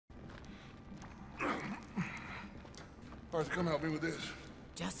Arthur, come help me with this.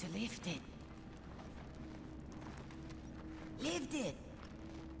 Just lift it. Lift it.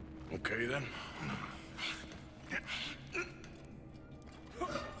 Okay, then.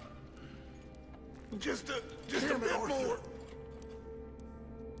 Just a bit more.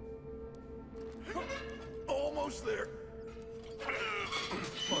 Almost there.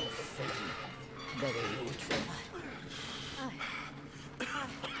 Very neutral.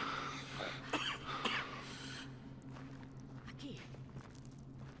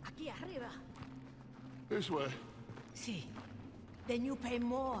 Aquí arriba. This way. See. Then you pay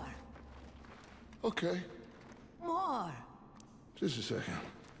more. Okay. More. Just a second.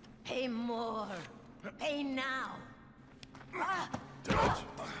 Pay more. Pay now. Dutch,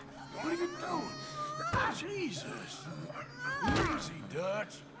 what are you doing? Jesus. Easy,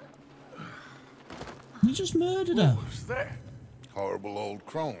 Dutch. You just murdered her. What was that? Horrible old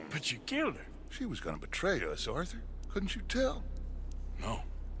crone. But you killed her. She was gonna betray us, Arthur. Couldn't you tell? No.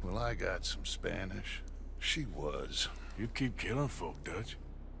 Well, I got some Spanish. She was. You keep killing folk, Dutch.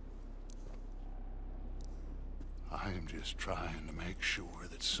 I am just trying to make sure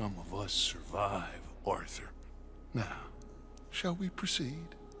that some of us survive, Arthur. Now, shall we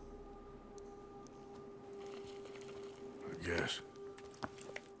proceed? I guess.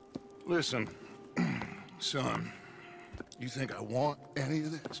 Listen, son, you think I want any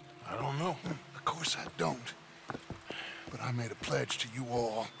of this? I don't know. Of course I don't. But I made a pledge to you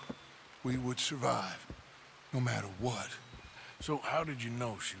all. We would survive, no matter what. So how did you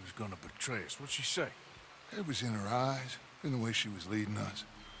know she was gonna betray us? What'd she say? It was in her eyes, in the way she was leading us.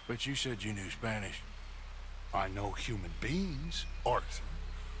 But you said you knew Spanish. I know human beings, Arthur.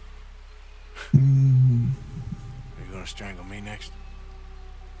 Are you gonna strangle me next?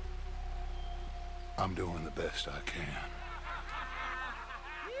 I'm doing the best I can.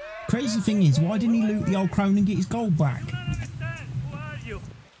 Crazy thing is, why didn't he loot the old crone and get his gold back? Who are you?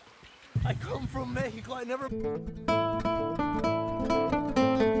 I come from Mexico. I never...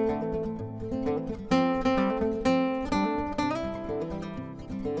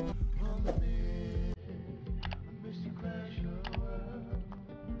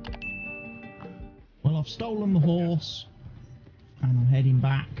 Well, I've stolen the horse, and I'm heading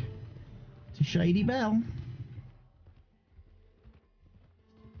back to Shady Belle.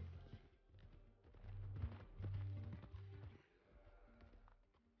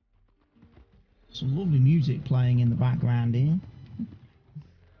 Some lovely music playing in the background here.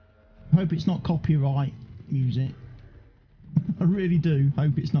 Hope it's not copyright music. I really do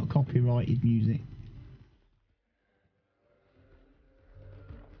hope it's not copyrighted music.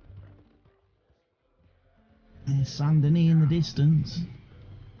 There's Saint Denis in the distance.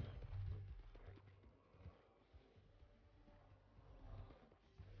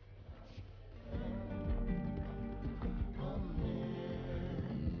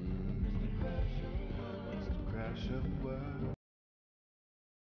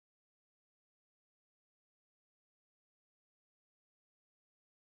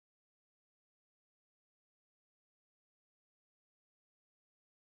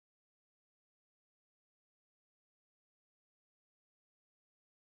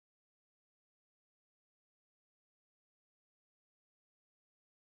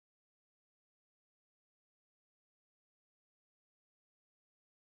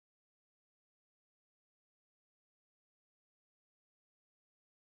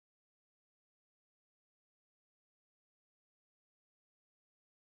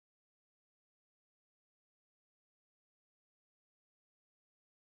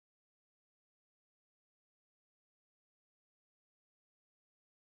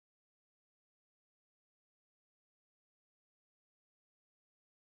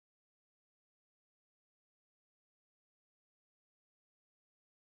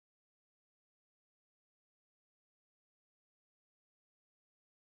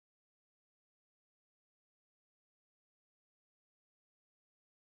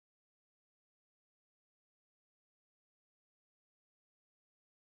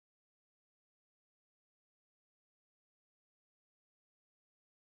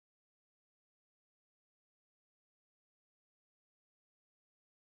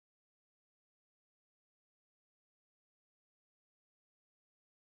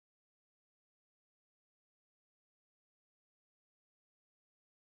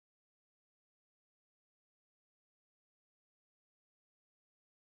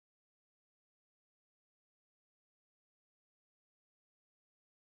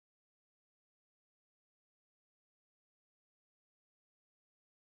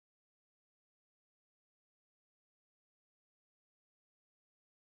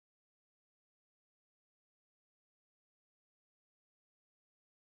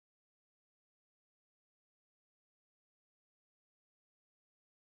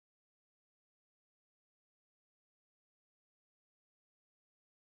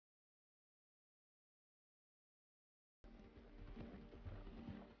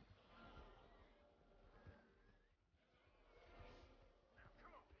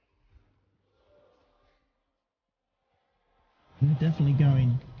 We're definitely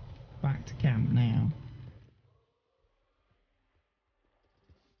going back to camp now.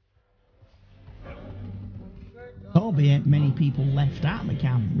 Can't be many people left at the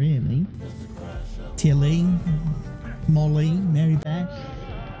camp, really. Tilly, Molly, Mary Beth,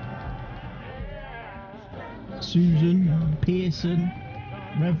 Susan, Pearson,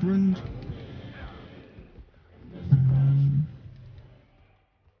 Reverend.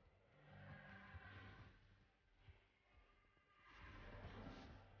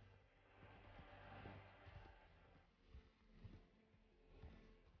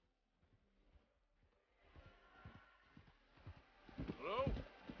 Hello?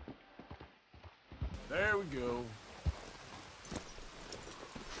 There we go.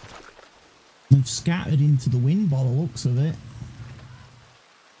 They've scattered into the wind by the looks of it.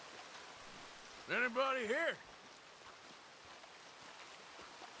 Anybody here?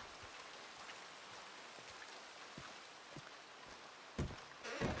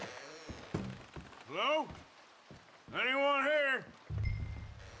 Hello? Anyone here?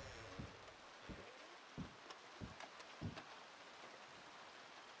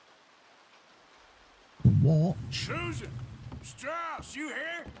 What? Susan! Strauss, you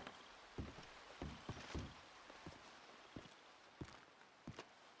here?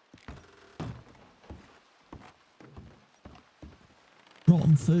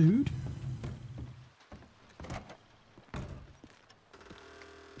 Rotten food?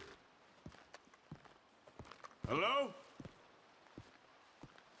 Hello?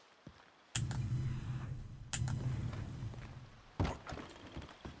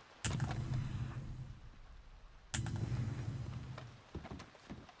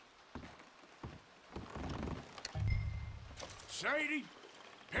 Sadie?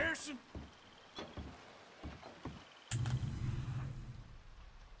 Pearson?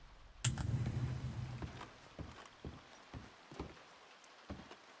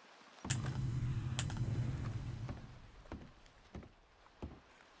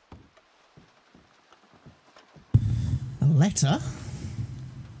 A letter?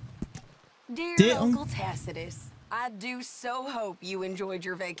 Dear Uncle Tacitus, I do so hope you enjoyed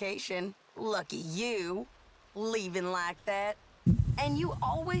your vacation. Lucky you, leaving like that. And you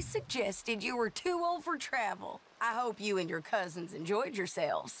always suggested you were too old for travel. I hope you and your cousins enjoyed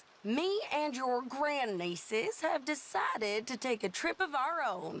yourselves. Me and your grandnieces have decided to take a trip of our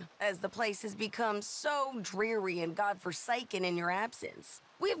own, as the place has become so dreary and godforsaken in your absence.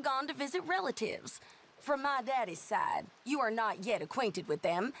 We have gone to visit relatives. From my daddy's side, you are not yet acquainted with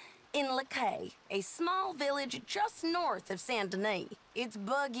them, in Linde, a small village just north of Saint Denis. It's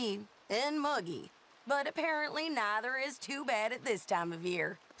buggy and muggy, but apparently neither is too bad at this time of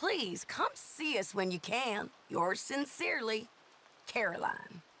year. Please come see us when you can. Yours sincerely,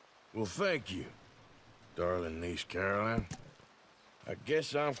 Caroline. Well, thank you, darling niece Caroline. I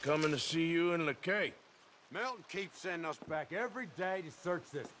guess I'm coming to see you in Linde. Milton keeps sending us back every day to search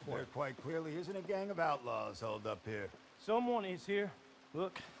this place. There quite clearly isn't a gang of outlaws holed up here. Someone is here.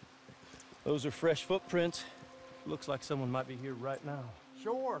 Look, those are fresh footprints. Looks like someone might be here right now.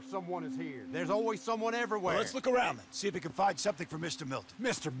 Sure, someone is here. There's always someone everywhere. Well, let's look around then. See if we can find something for Mr. Milton.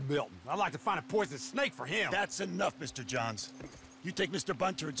 Mr. Milton. I'd like to find a poisonous snake for him. That's enough, Mr. Johns. You take Mr.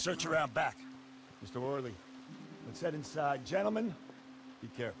 Bunter and search around back. Mr. Worley, let's head inside. Gentlemen, be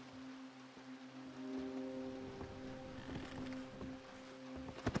careful.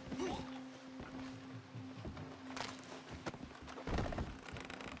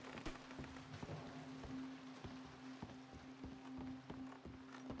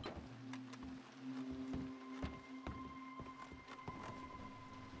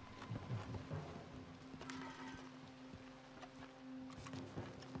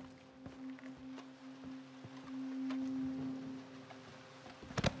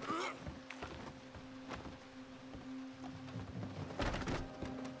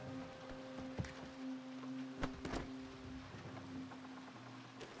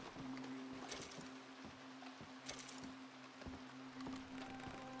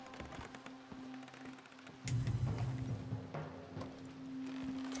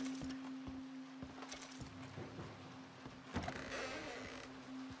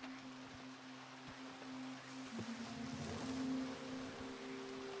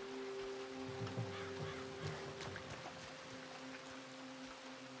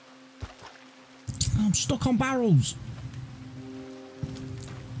 I'm stuck on barrels.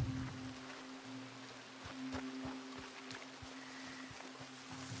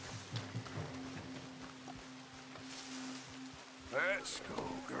 Let's go,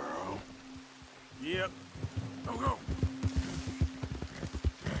 girl. Yep. Go.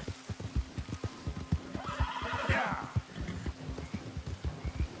 Yeah.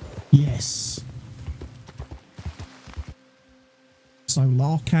 Yes. So,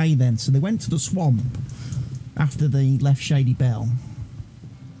 Larkay then. So they went to the swamp after they left Shady Belle.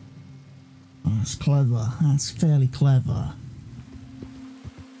 Oh, that's clever. That's fairly clever.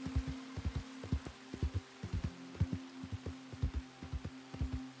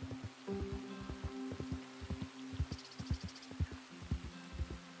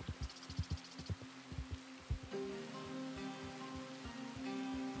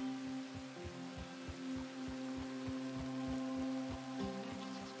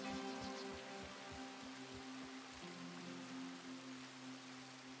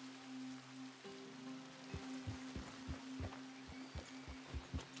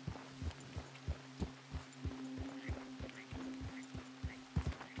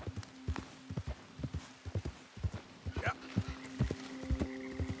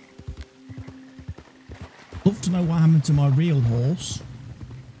 Love to know what happened to my real horse.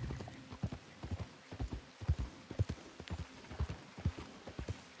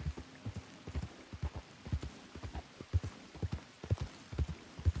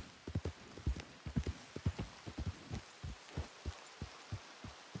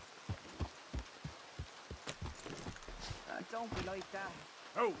 Don't be like that.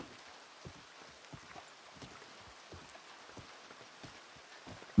 Oh!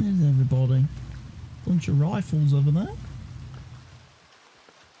 There's everybody. Bunch of rifles over there.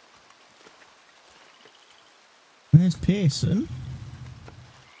 And there's Pearson.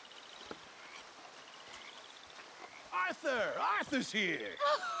 Arthur! Arthur's here!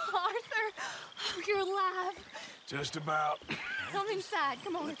 Arthur! Oh, you're alive. Just about. Come inside.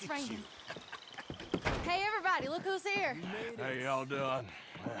 Come on, it's raining. Hey, everybody, look who's here. How y'all doing?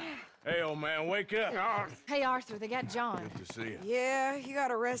 Hey, old man, wake up. Hey, Arthur, they got John. Good to see you. Yeah, he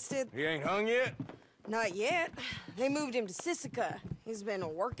got arrested. He ain't hung yet? Not yet. They moved him to Sisika. He's been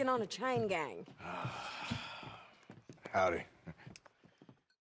working on a chain gang. Howdy.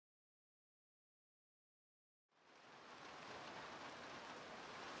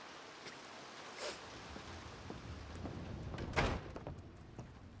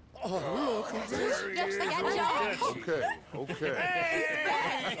 Oh, look. Yes, they got John. Okay.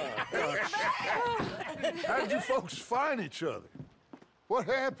 How'd you folks find each other? What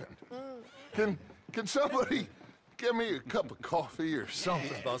happened? Can somebody get me a cup of coffee or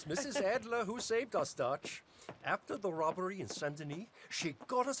something? It was Mrs. Adler who saved us, Dutch. After the robbery in Saint-Denis, she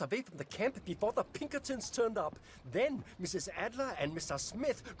got us away from the camp before the Pinkertons turned up. Then Mrs. Adler and Mr.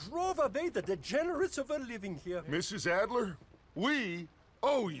 Smith drove away the degenerates who were living here. Mrs. Adler, we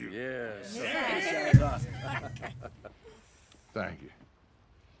owe you. Yes. Thank you.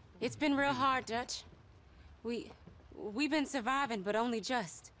 It's been real hard, Dutch. We've been surviving, but only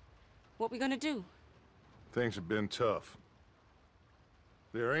just. What we gonna do? Things have been tough.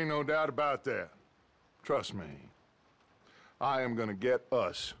 There ain't no doubt about that. Trust me. I am gonna get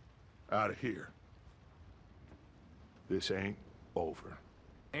us out of here. This ain't over.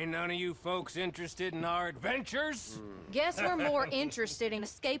 Ain't none of you folks interested in our adventures? Guess we're more interested in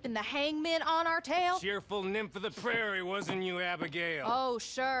escaping the hangmen on our tail. Cheerful nymph of the prairie, wasn't you, Abigail? Oh,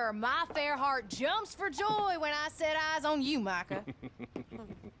 sure. My fair heart jumps for joy when I set eyes on you, Micah.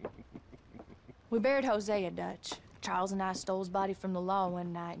 We buried Hosea, Dutch. Charles and I stole his body from the law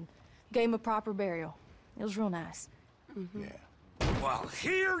one night and gave him a proper burial. It was real nice. Yeah. Well,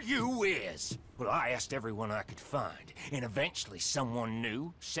 here you is. Well, I asked everyone I could find, and eventually someone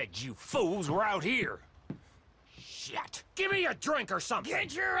new said you fools were out here. Shit. Give me a drink or something.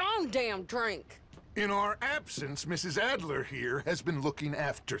 Get your own damn drink. In our absence, Mrs. Adler here has been looking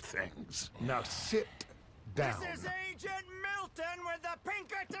after things. Now sit down. This is Agent Milton with the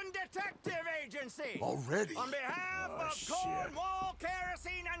Pinkerton Detective Agency. Already? On behalf of Cornwall,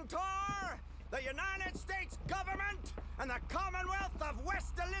 Kerosene, and Tar, the United States government, and the Commonwealth of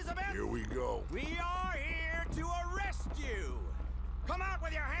West Elizabeth. Here we go. We are here to arrest you. Come out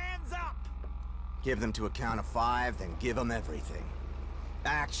with your hands up. Give them to a count of 5, then give them everything.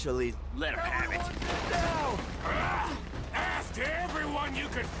 Actually, let her have it. After everyone you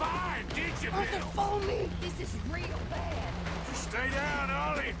could find, did you, Bill? Follow me. This is real bad. Just stay down,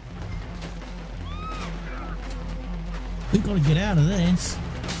 Ollie. We've got to get out of this.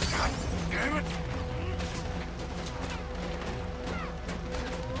 God damn it.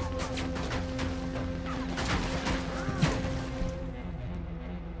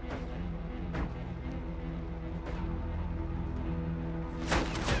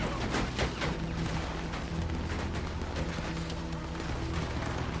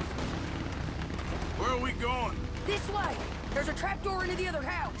 Where are we going? This way. There's a trapdoor into the other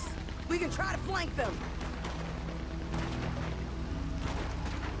house. We can try to flank them.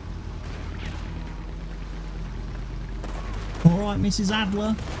 right, Mrs.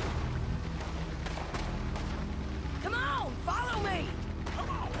 Adler? Come on, follow me. Come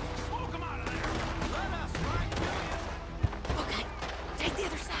on, smoke him out of there. Let us right to you. Okay, take the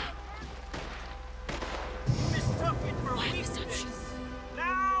other side. Mistook it for weakness.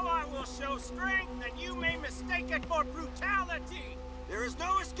 Now I will show strength, and you may mistake it for brutality. There is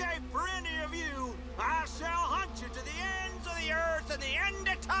no escape for any of you. I shall hunt you to the ends of the earth and the end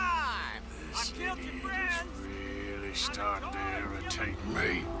of time. This I've killed your idiot friends. is really starting to irritate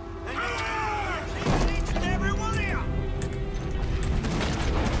me. And yours, each and every one of you.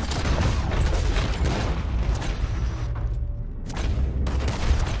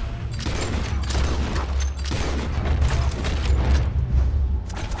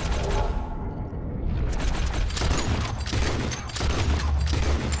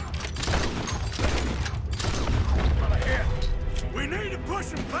 We need to push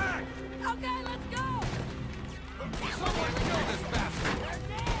him back! Okay, let's go. Someone kill this bastard.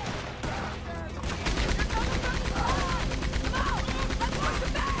 Come on, let's push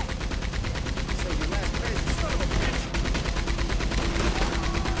him back. So your last crazy son of a bitch.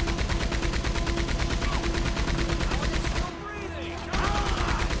 How is he still breathing?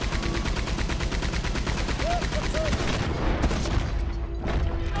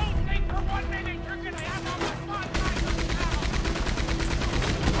 Don't think for 1 minute you're gonna have all the fun right now.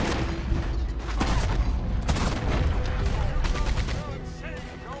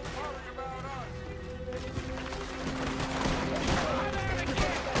 Don't worry about us.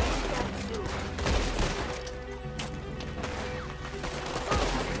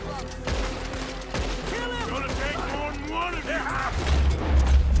 Gonna take more than one of you!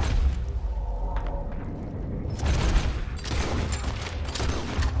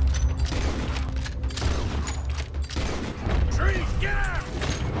 Trees, get out!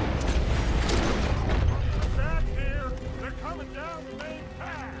 Back here. They're coming down the main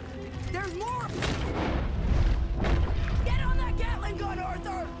path. There's more. Get on that Gatling gun,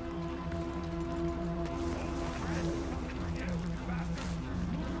 Arthur.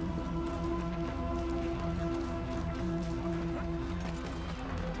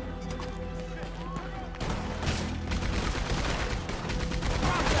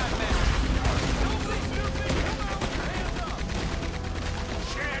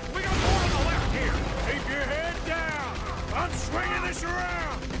 Shit, we got more on the left here! Keep your head down! I'm swinging this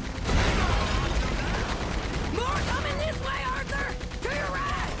around! More coming this way, Arthur. To your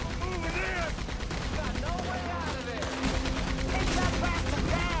right. Moving in! Got no way out of there. Take that bastard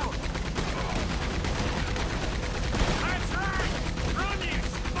down. That's right! Run, you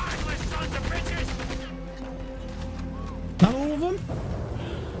spineless sons of bitches! That all of them?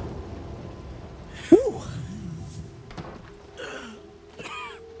 Whew.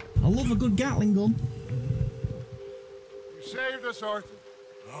 I love a good Gatling gun. You saved us, Arthur.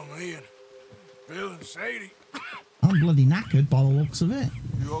 Oh, me and Bill and Sadie. I'm bloody knackered by the looks of it.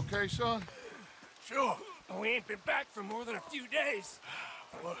 You okay, son? Sure. We ain't been back for more than a few days.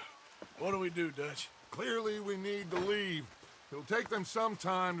 What do we do, Dutch? Clearly, we need to leave. It'll take them some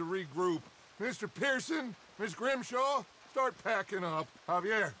time to regroup. Mr. Pearson, Miss Grimshaw, start packing up.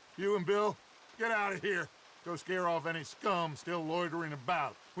 Javier, you and Bill, get out of here. Go scare off any scum still loitering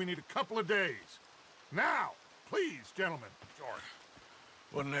about. We need a couple of days. Now, please, gentlemen. Sure.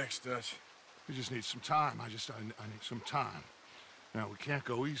 What next, Dutch? We just need some time. I need some time. Now, we can't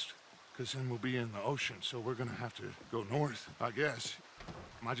go east, because then we'll be in the ocean, so we're gonna have to go north, I guess.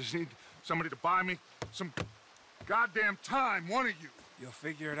 I just need somebody to buy me some goddamn time, one of you. You'll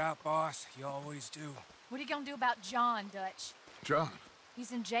figure it out, boss. You always do. What are you gonna do about John, Dutch? John,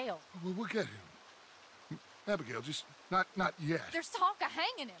 He's in jail. we'll get him. Abigail, just not yet. There's talk of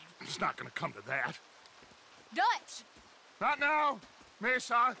hanging him. It's not gonna come to that. Dutch! Not now, Miss.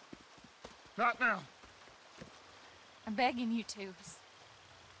 Not now. I'm begging you to.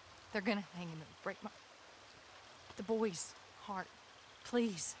 They're gonna hang him and break the boy's heart.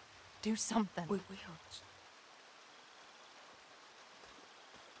 Please, do something. We will.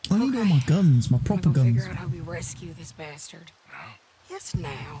 I need all my guns, my proper We'll guns. figure out how we rescue this bastard. Yes,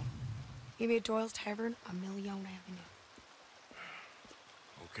 now. Give me a Doyle's Tavern, a Million Avenue.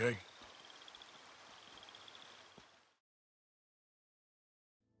 Okay.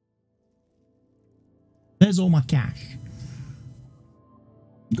 There's all my cash.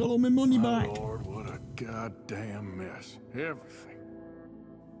 Got all my money My back. Lord, what a goddamn mess. Everything.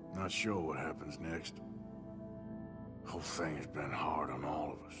 Not sure what happens next. Whole thing has been hard on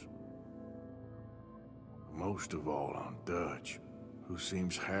all of us. Most of all on Dutch, who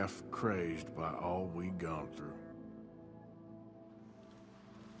seems half crazed by all we've gone through.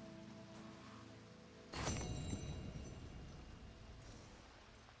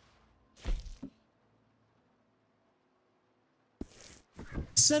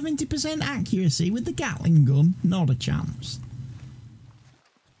 70% accuracy with the Gatling gun? Not a chance.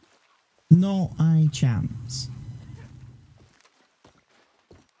 Not a chance.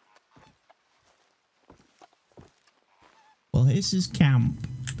 Well, this is camp,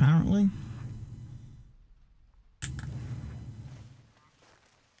 apparently.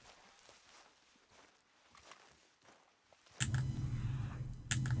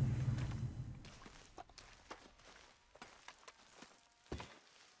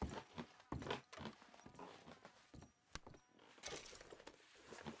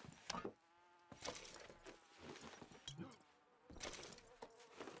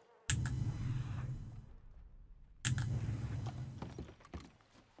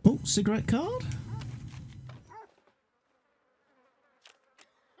 Oh, cigarette card?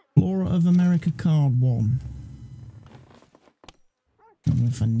 Flora of America card 1. I don't know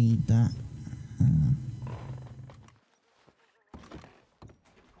if I need that.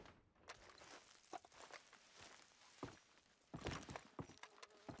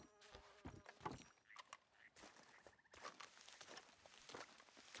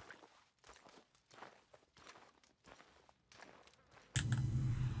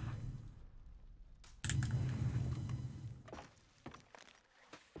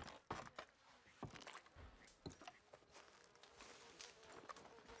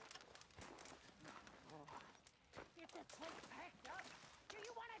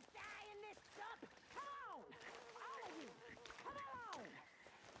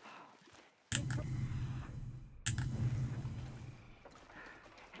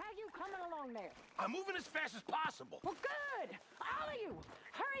 There. I'm moving as fast as possible. Well, good. All of you,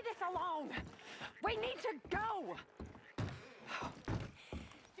 hurry this along. We need to go.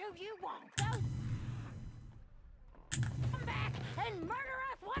 Do you want to come back and murder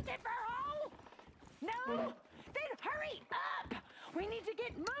us once and for all? No? Then hurry up. We need to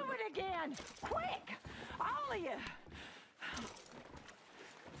get moving again. Quick, all of you.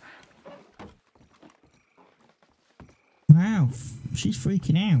 Wow, she's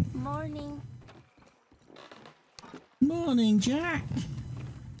freaking out. Morning. Morning, Jack.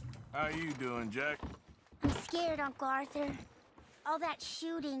 How you doing, Jack? I'm scared, Uncle Arthur. All that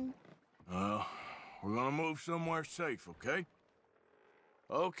shooting. Well, we're gonna move somewhere safe, okay?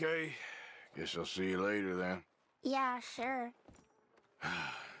 Okay. Guess I'll see you later then. Yeah, sure.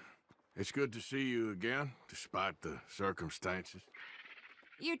 It's good to see you again, despite the circumstances.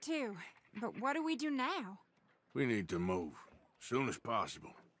 You too. But what do we do now? We need to move. Soon as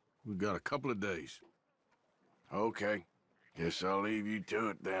possible. We've got a couple of days. Okay. Guess I'll leave you to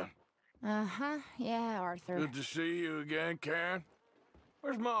it then. Uh-huh. Yeah, Arthur. Good to see you again, Karen.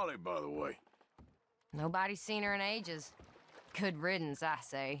 Where's Molly, by the way? Nobody's seen her in ages. Good riddance, I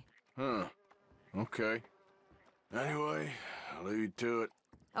say. Huh. Okay. Anyway, I'll leave you to it.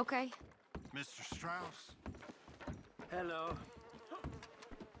 Okay. Mr. Strauss. Hello.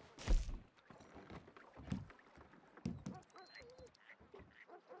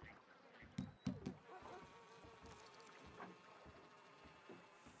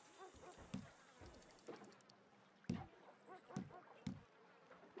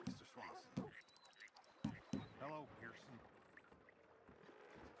 Mr. Swanson. Hello, Pearson.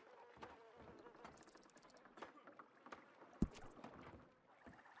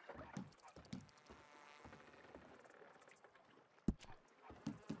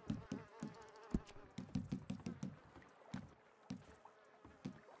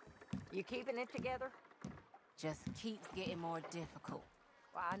 You keeping it together? Just keeps getting more difficult.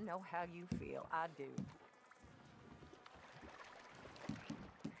 Well, I know how you feel. I do.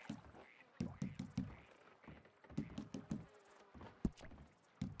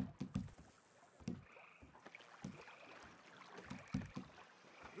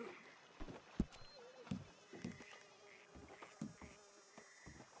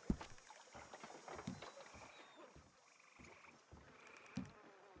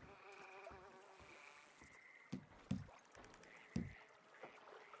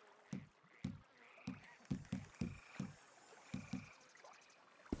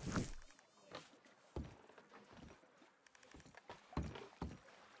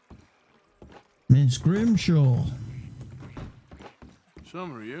 Miss Grimshaw.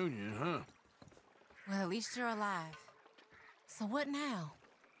 Some reunion, huh? Well, at least you're alive. So what now?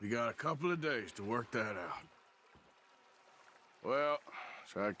 We got a couple of days to work that out. Well,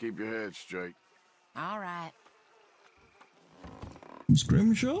 try to keep your head straight. All right. Miss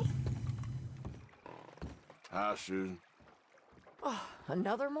Grimshaw? Hi, Susan. Oh,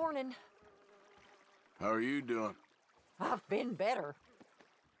 another morning. How are you doing? I've been better.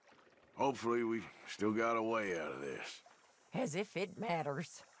 Hopefully we still got a way out of this. As if it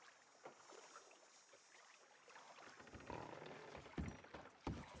matters.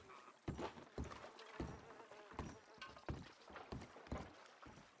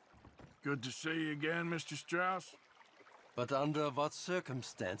 Good to see you again, Mr. Strauss. But under what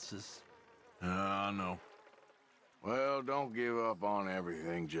circumstances? I know. Well, don't give up on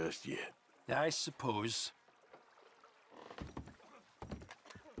everything just yet. I suppose.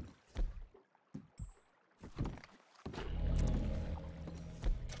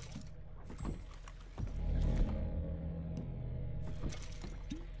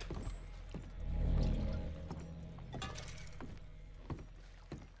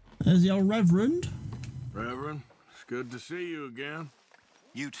 There's the old Reverend. Reverend, it's good to see you again.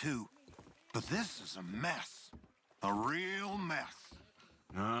 You too. But this is a mess. A real mess.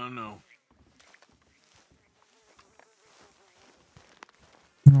 I know.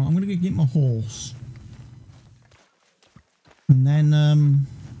 Right, I'm gonna go get my horse. And then, I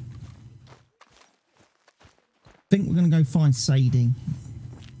think we're gonna go find Sadie.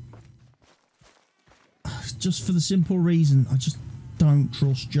 Just for the simple reason, I just don't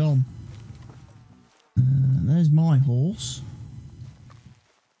trust John. There's my horse.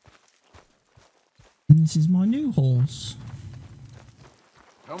 And this is my new horse.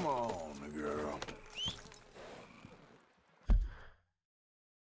 Come on, girl.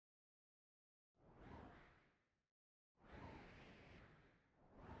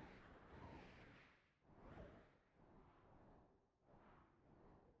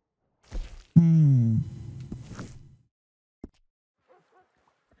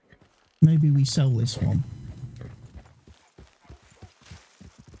 Maybe we sell this one.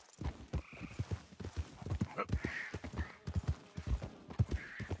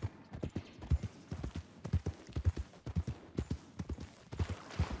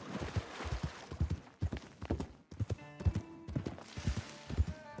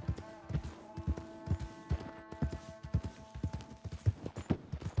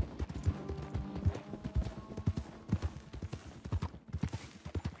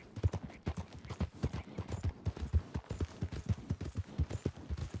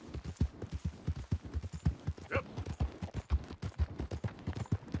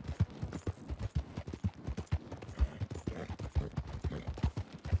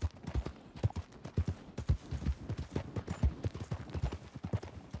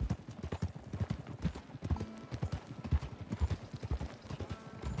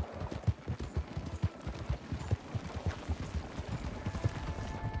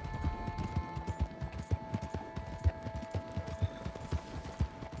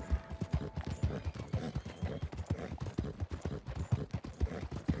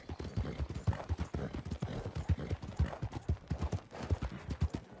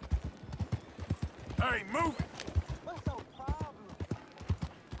 Hey, move it! What's your problem?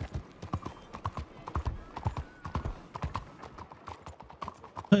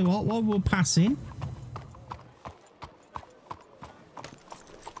 Tell you what, while we're passing,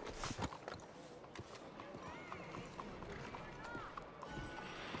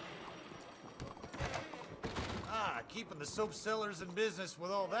 keeping the soap sellers in business with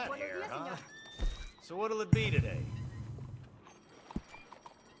all that hair, huh? So what'll it be today?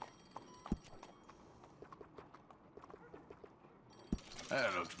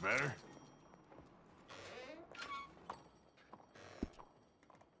 That looks better.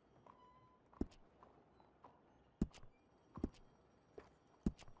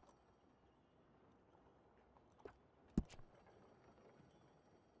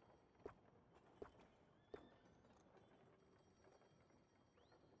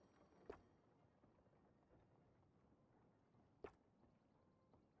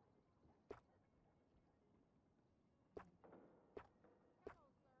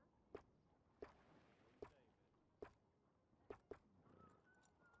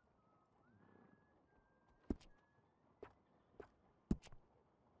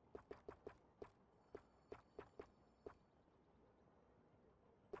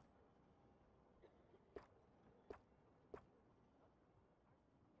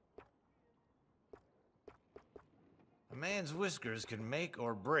 A man's whiskers can make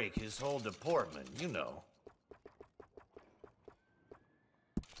or break his whole deportment, you know.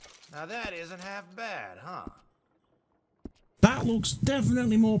 Now that isn't half bad, huh? that looks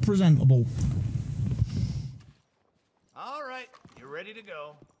definitely more presentable. All right, you're ready to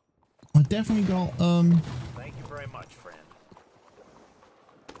go. I definitely got, Thank you very much, friend.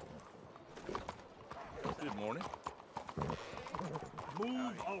 Good morning.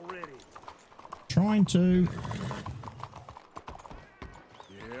 Move already. trying to.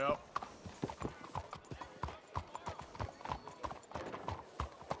 Yep.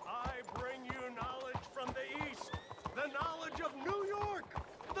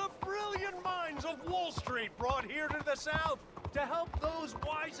 country brought here to the south to help those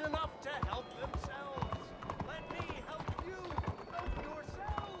wise enough to help themselves. Let me help you help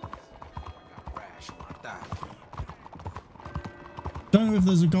yourselves. Don't know if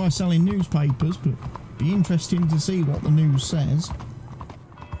there's a guy selling newspapers, but be interesting to see what the news says.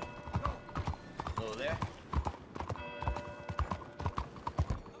 Hello there.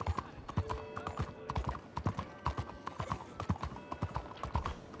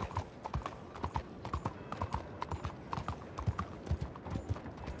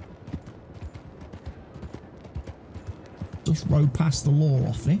 Just rode past the law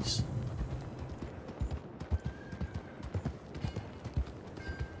office.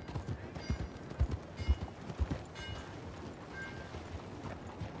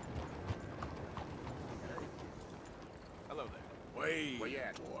 Hello there. Where you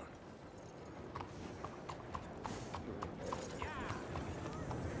at, boy?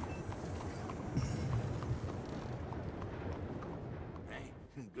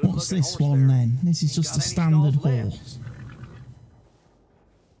 What's this one then? This is just a standard horse.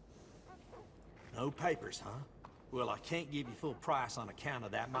 No papers, huh? Well, I can't give you full price on account of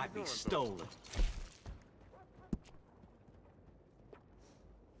that. Might be stolen.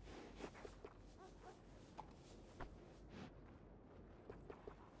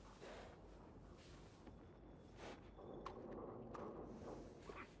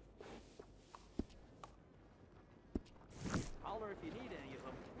 Holler if you need any of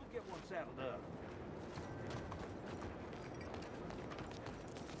them. We'll get one saddled up.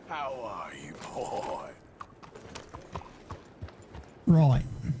 How are you, boy? Right.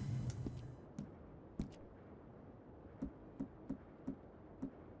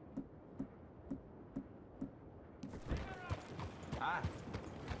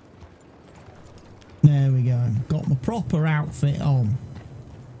 There we go. Got my proper outfit on.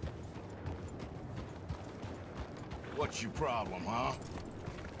 What's your problem, huh?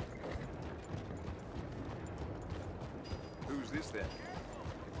 Who's this then?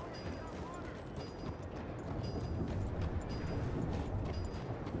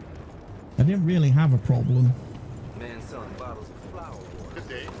 I didn't really have a problem. Man selling bottles of flour. Good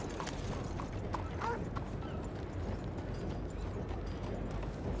day.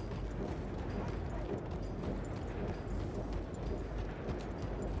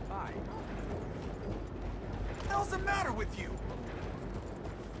 Hi. What the hell's the matter with you?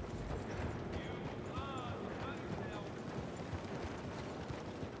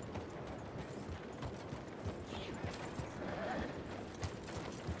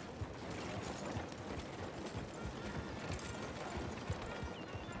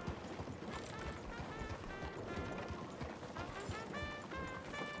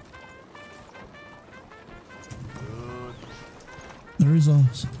 There is a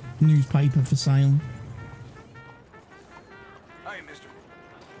newspaper for sale. Hey, mister.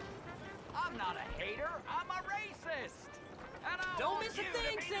 I'm not a hater, I'm a racist. And I Don't want miss a you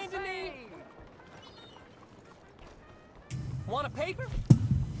thing, to be the Saint-Denis. same. Want a paper?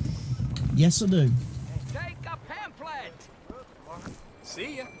 Yes, I do. Take a pamphlet.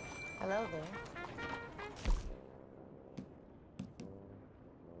 See ya. Hello there.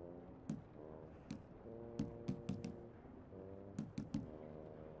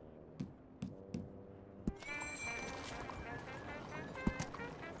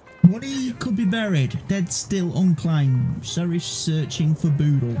 Body could be buried. Dead still unclaimed. Sheriff searching for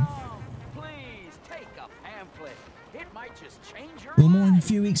Boodle. Please take a pamphlet. It might just change your Well, more than a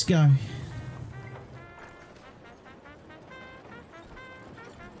few weeks ago.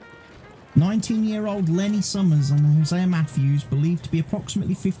 19-year-old Lenny Summers and Hosea Matthews, believed to be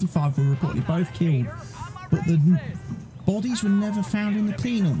approximately 55, were reportedly both killed, but the bodies were never found in the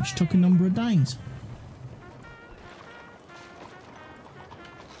cleanup, which took a number of days.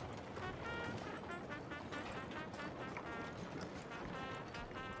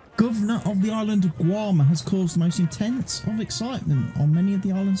 Governor of the island of Guam has caused the most intense of excitement on many of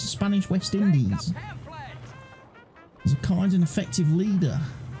the islands of Spanish West Indies. As a kind and effective leader.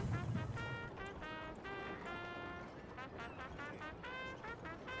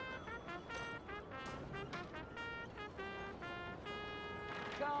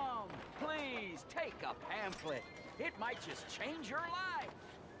 Come, please take a pamphlet. It might just change your life.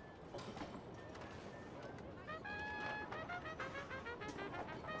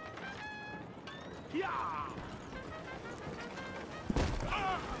 Yeah.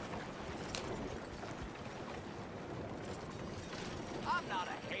 I'm not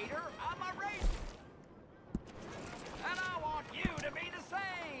a hater, I'm a racist. And I want you to be the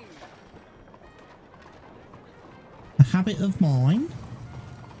same. A habit of mine.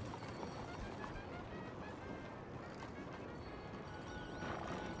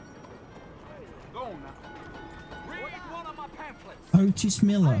 Otis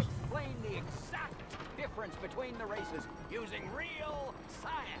Miller. Explain the exact difference between the races using real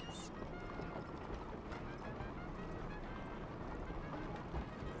science.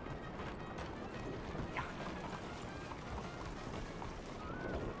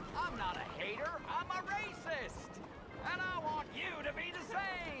 I'm not a hater, I'm a racist. And I want you to be the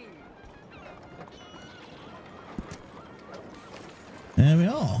same. There we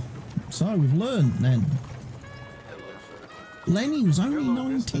are. So we've learned then. Lenny was only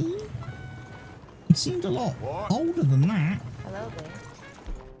 19. He seemed a lot older than that. Hello there.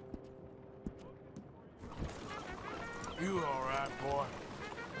 You all right, boy?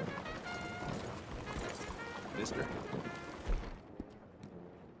 Mister?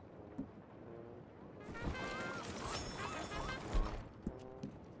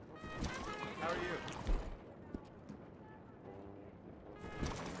 How are you?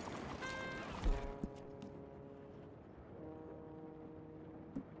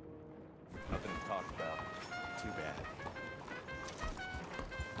 Nothing to talk about. Too bad.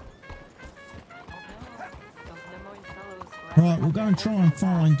 Right, we'll go and try and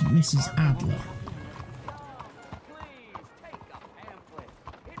find Mrs. Adler.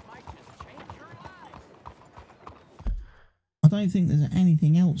 I don't think there's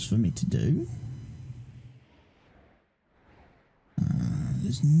anything else for me to do.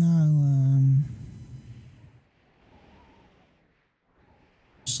 There's no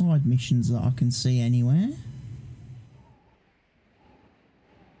side missions that I can see anywhere.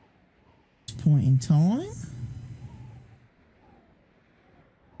 At this point in time.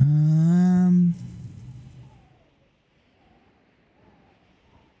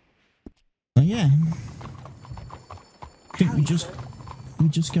 But yeah, I think we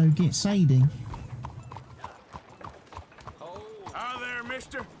just go get Sadie. Hi there,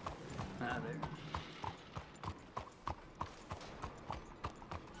 mister. Hi there.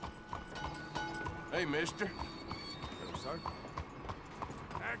 Hey, mister. Hello, sir.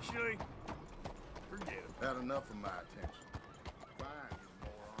 Actually, forget it. Had enough of my attention. Fine, you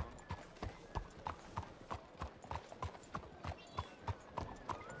moron.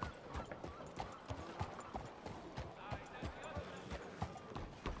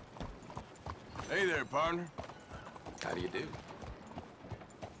 Hey there, partner. How do you do?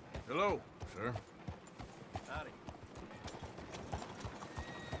 Hello, sir. Howdy.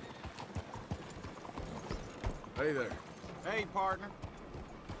 Hey there. Hey, partner.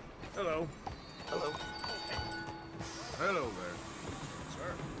 Hello. Hello. Hello there.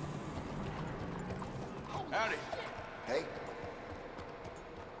 Sir. Howdy. Hey.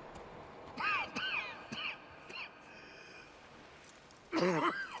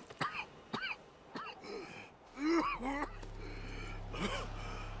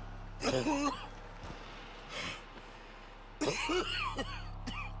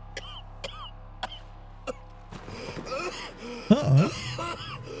 Uh-oh.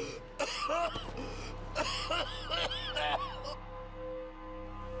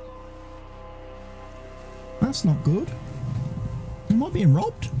 That's not good. Am I being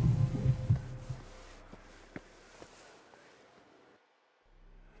robbed?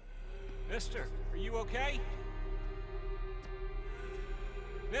 Mister, are you okay?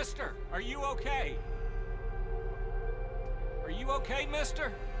 Mister, are you okay? Are you okay,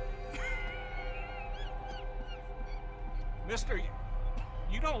 mister? Mister,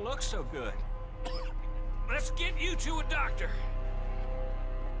 you don't look so good. Let's get you to a doctor.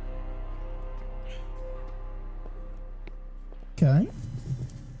 Okay.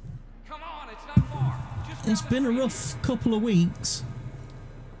 Come on, it's not far. Just It's been a rough couple of weeks.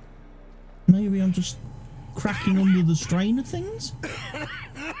 Maybe I'm just cracking under the strain of things.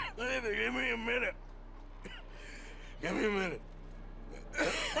 Give me a minute. Give me a minute.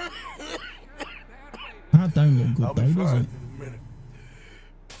 That don't look good though, does it?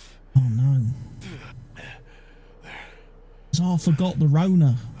 Oh no. So I forgot the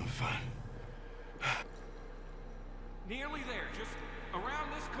Rona. I'm fine. Nearly there, just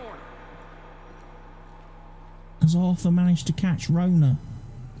around this corner. Has Arthur managed to catch Rona?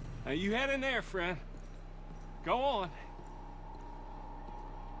 Now you head in there, friend. Go on.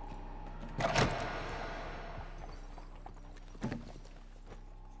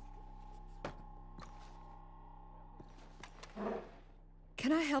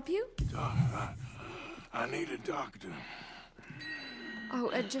 Can I help you? I need a doctor.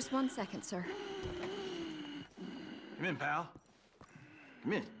 Oh, just 1 second, sir. Come in, pal.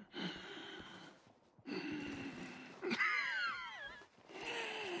 Come in.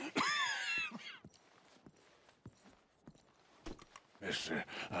 Mister,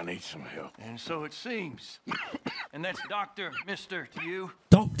 I need some help. And so it seems. And that's Dr. Mister to you?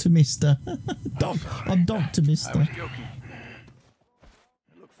 Doctor Mister. I'm Doctor Mister. I was joking.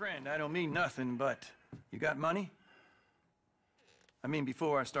 Look, friend, I don't mean nothing, but you got money? I mean,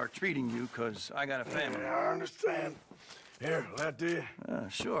 before I start treating you, because I got a family. Yeah, I understand. Here, that do you?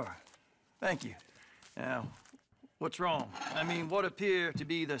 Sure. Thank you. Now, what's wrong? I mean, what appear to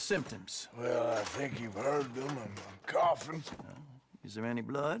be the symptoms? Well, I think you've heard them. I'm coughing. Is there any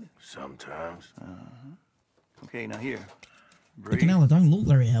blood? Sometimes. Okay, now here. Fucking hell, I don't look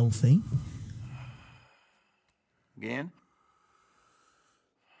very healthy. Again?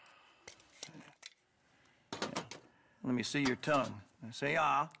 Let me see your tongue. Say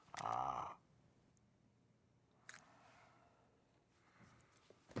ah. Ah.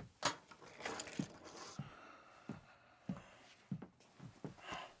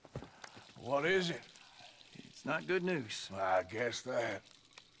 What is it? It's not good news. I guess that.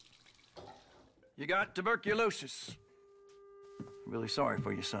 You got tuberculosis. I'm really sorry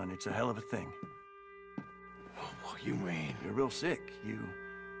for you, son. It's a hell of a thing. What you mean? You're real sick.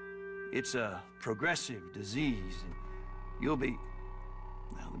 It's a progressive disease, and you'll be...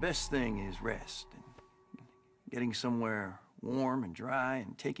 Well, the best thing is rest, and getting somewhere warm and dry,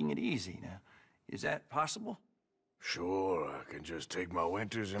 and taking it easy. Now, is that possible? Sure, I can just take my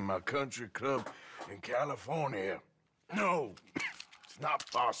winters in my country club in California. No, it's not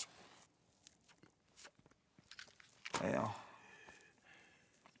possible. Well,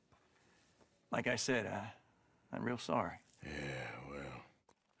 like I said, I'm real sorry. Yeah,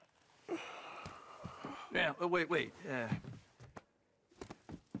 well... Yeah, wait.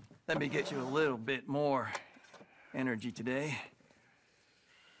 Let me get you a little bit more energy today.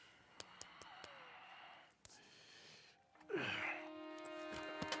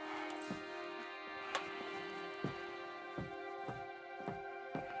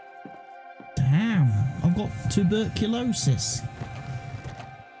 Damn, I've got tuberculosis.